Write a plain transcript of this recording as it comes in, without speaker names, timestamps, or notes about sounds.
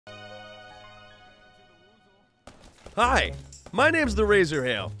Hi, my name's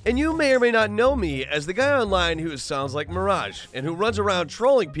TheRazorHail, and you may or may not know me as the guy online who sounds like Mirage and who runs around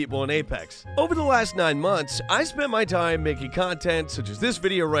trolling people in Apex. Over the last 9 months, I spent my time making content such as this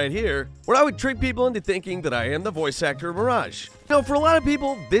video right here, where I would trick people into thinking that I am the voice actor of Mirage. Now, for a lot of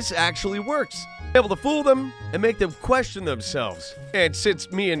people, this actually works. Able to fool them and make them question themselves. And since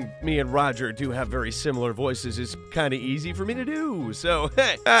me and Roger do have very similar voices, it's kind of easy for me to do. So,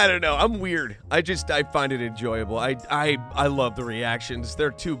 hey, I don't know. I'm weird. I find it enjoyable. I love the reactions.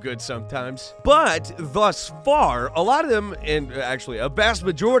 They're too good sometimes. But thus far, a lot of them, and actually a vast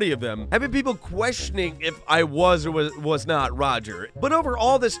majority of them, have been people questioning if I was or was not Roger. But over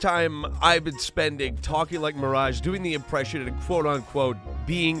all this time I've been spending talking like Mirage, doing the impression and quote-unquote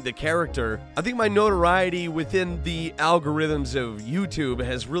being the character, I think my notoriety within the algorithms of YouTube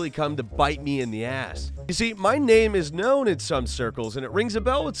has really come to bite me in the ass. You see, my name is known in some circles and it rings a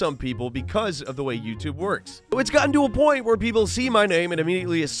bell with some people because of the way YouTube works. It's gotten to a point where people see my name and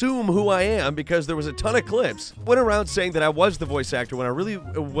immediately assume who I am because there was a ton of clips went around saying that I was the voice actor when I really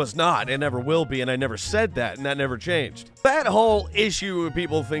was not and never will be, and I never said that, and that never changed. That whole issue of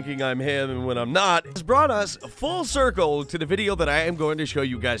people thinking I'm him and when I'm not has brought us full circle to the video that I am going to show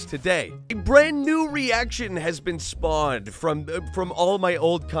you guys today. A brand new reaction has been spawned from all my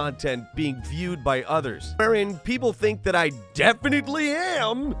old content being viewed by others, wherein people think that I definitely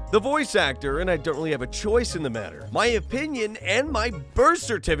am the voice actor and I don't really have a choice in the matter. My opinion and my birth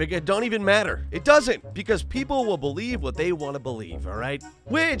certificate don't even matter. It doesn't, because people will believe what they want to believe, alright?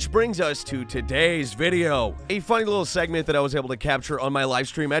 Which brings us to today's video. A funny little segment that I was able to capture on my live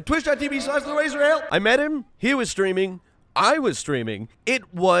stream at twitch.tv/TheRazorHail. I met him, he was streaming, I was streaming.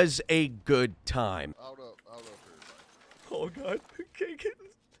 It was a good time. Hold up here. Oh god. Okay,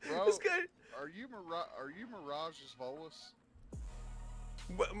 Bro, this guy. Are you Mirage's voice?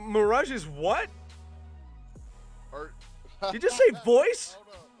 Mirage's what? Or Did you just say voice? Hold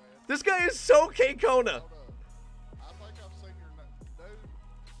up, man. This guy is so K-Kona. Hold up. I think I've seen your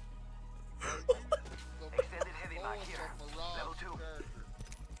dude. Extended heavy back here. Level 2.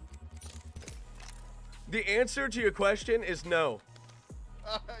 The answer to your question is no.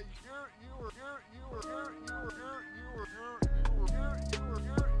 You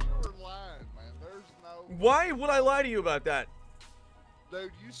were lying, man. There's no. Why would I lie to you about that?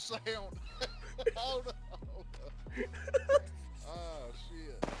 Dude, you sound. Hold up. Oh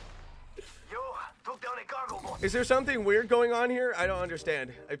shit. Yo, took down a cargo boat. Is there something weird going on here? I don't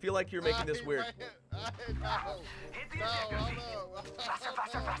understand. I feel like you're making this weird. No. Hit the No, ejector hold seat. up.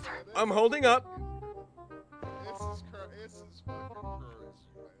 Faster. I'm holding up. This is fucking crazy,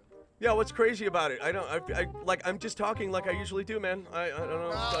 man. Yeah, what's crazy about it? I'm just talking like I usually do, man. I don't know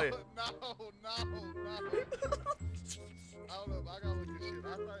what to tell you. No. Hold up, I gotta look at shit. I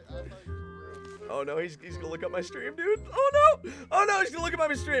think for real. Oh no, he's gonna look up my stream, dude. Oh no, he's gonna look up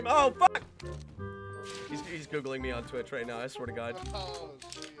my stream. Oh fuck. He's googling me on Twitch right now. I swear to God. Oh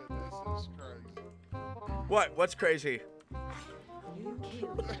shit, this is crazy. What? What's crazy?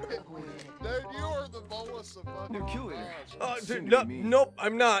 Dude, you are the voice of fucking New kill leader. Mirage. Oh, Soon dude, to no, be me. nope,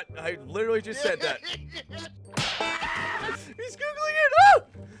 I'm not. I literally just said that. He's googling it. Oh!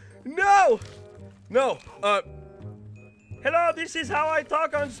 No. Hello. This is how I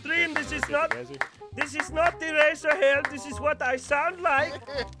talk on stream. This is not TheRazorHail. This is what I sound like.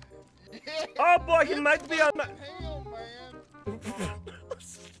 Oh boy, he might be on my. Hell, man.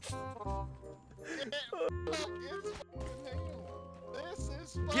 It's fucking hell. This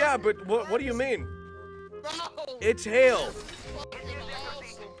is fucking Yeah, but what do you mean? No. It's hail. Fucking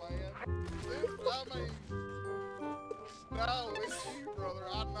awesome, man. Dude, I mean, no, it's you, brother.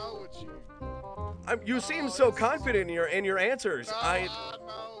 I know it's you. You seem so confident in your answers. No.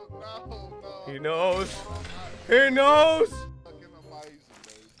 He knows. He knows. Fucking amazing,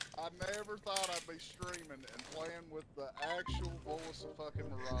 dude. I never thought I'd be streaming and playing with the actual voice of fucking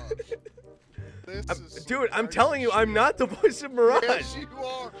Mirage. This is Dude, I'm crazy telling you, I'm shit. not the voice of Mirage. Yes, you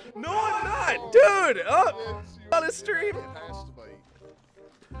are. No, I'm not, dude. Oh, Yes, you on are. a stream. It has to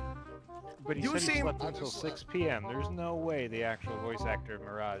be. But he You said he seem- slept I until just- 6 p.m. There's no way the actual voice actor of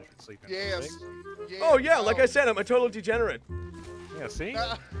Mirage would sleep until Yes. 6. Yes. Oh yeah, like I no. said, I'm a total degenerate. Yeah, see?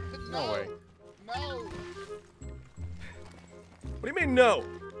 No. No way. No. What do you mean no?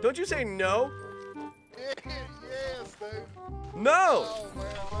 Don't you say no? Yes, dude. No. Oh, man.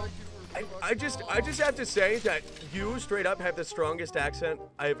 Thank you for I just have to say that you straight up have the strongest accent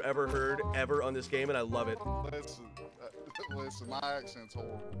I've ever heard ever on this game, and I love it. Listen, my accent's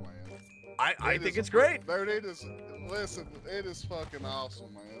horrible, man. I It think is it's great. Dude, it is fucking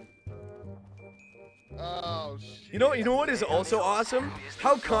awesome, man. Oh, shit. You know what is also awesome?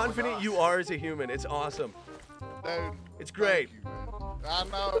 How confident you are as a human. It's awesome. Dude, It's great. thank you, man. I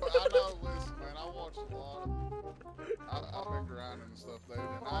know. Listen, man, I watched a lot of. I've been grinding and stuff, dude,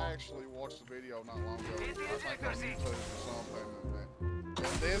 and I actually watched the video not long ago. I think on YouTube or something.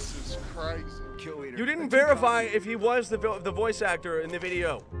 And this is crazy. You didn't verify if he was the voice actor in the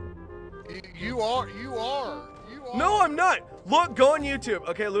video. You are. No, I'm not. Look, go on YouTube.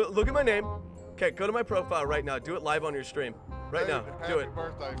 Okay, look at my name. Okay, go to my profile right now. Do it live on your stream. Right now. Do it. Happy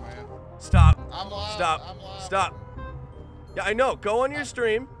birthday, man. Stop. I'm live. Stop. I'm live. Stop. Yeah, I know. Go on your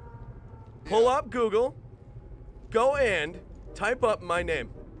stream. Pull up Google. Go and type up my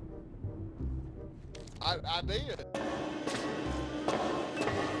name. I did.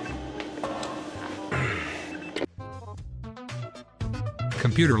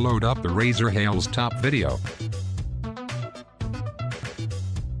 Computer, load up the TheRazorHail's top video.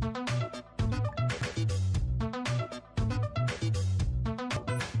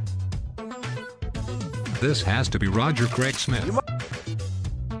 This has to be Roger Craig Smith.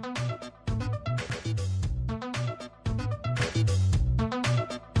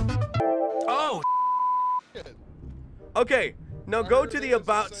 Oh. Okay, now go to the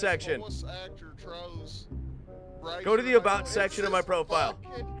About section. Go to the About section of my profile.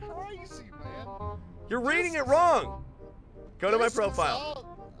 Crazy, man. You're reading it wrong. Go to my profile.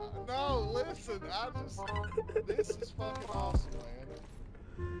 No, listen, this is fucking awesome, man.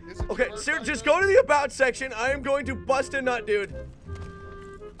 Okay, sir, just go to the About section. I am going to bust a nut, dude.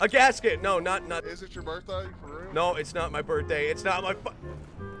 A gasket. No, not. Is it your birthday, for real? No, it's not my birthday. It's not my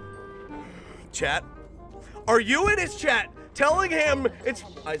Chat. Are you in his chat telling him it's...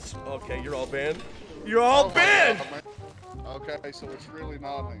 okay, you're all banned. You're all banned! God, okay, so it's really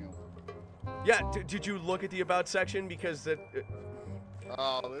not him. Yeah, did you look at the About section? Because that...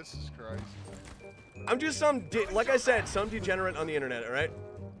 oh, this is crazy. I'm just like I said, some degenerate on the internet, all right?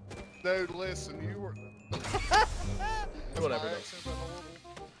 Dude, listen, you were... Whatever.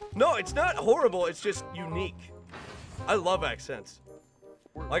 No, it's not horrible. It's just unique. I love accents.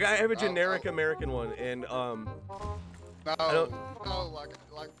 Like, I have a generic American one, and, No, like,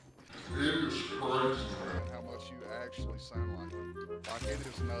 it is crazy, man, how much you actually sound like him. Like, it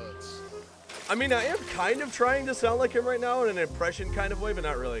is nuts. I mean, I am kind of trying to sound like him right now in an impression kind of way, but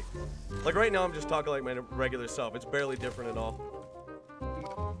not really. Like, right now, I'm just talking like my regular self. It's barely different at all.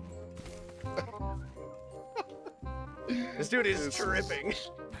 This dude is tripping.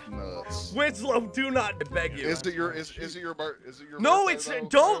 Nuts. Winslow, do not beg you. Is it your No, birthday, it's though,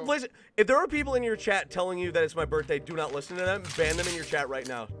 don't bro? listen. If there are people in your chat telling you that it's my birthday, do not listen to them. Ban them in your chat right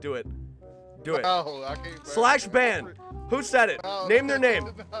now. Do it. Do it. No, I can't /ban. Who said it? No, Name their name.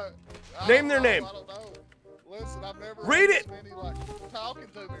 Name their name. I don't know. Listen, I've never Read had it. this many, like, talking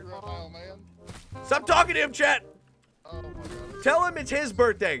to me right now, man. Stop talking to him, chat. Oh my God. Tell him it's his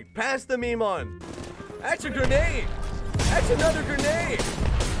birthday. Pass the meme on. That's a grenade. That's another grenade.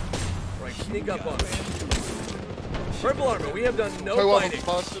 Right, sneak up on me. Purple armor, we have done no Two of fighting. them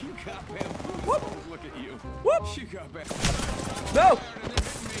busted. Whoop. Look at you. Whoop. No.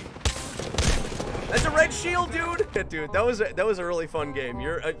 That's a red shield, dude. Yeah, dude, that was a really fun game.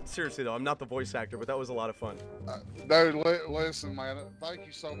 You're seriously though, I'm not the voice actor, but that was a lot of fun. Dude, listen, man. Thank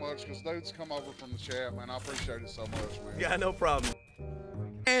you so much, because dudes come over from the chat, man. I appreciate it so much, man. Yeah, no problem.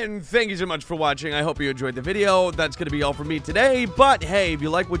 And thank you so much for watching. I hope you enjoyed the video. That's going to be all from me today. But hey, if you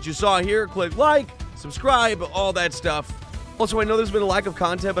like what you saw here, click like, subscribe, all that stuff. Also, I know there's been a lack of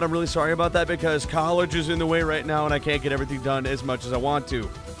content, but I'm really sorry about that because college is in the way right now and I can't get everything done as much as I want to.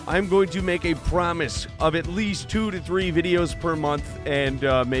 I'm going to make a promise of at least 2 to 3 videos per month and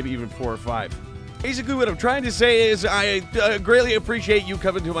maybe even 4 or 5. Basically, what I'm trying to say is I greatly appreciate you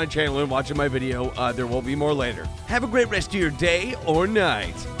coming to my channel and watching my video. There will be more later. Have a great rest of your day or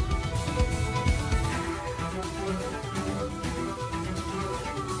night.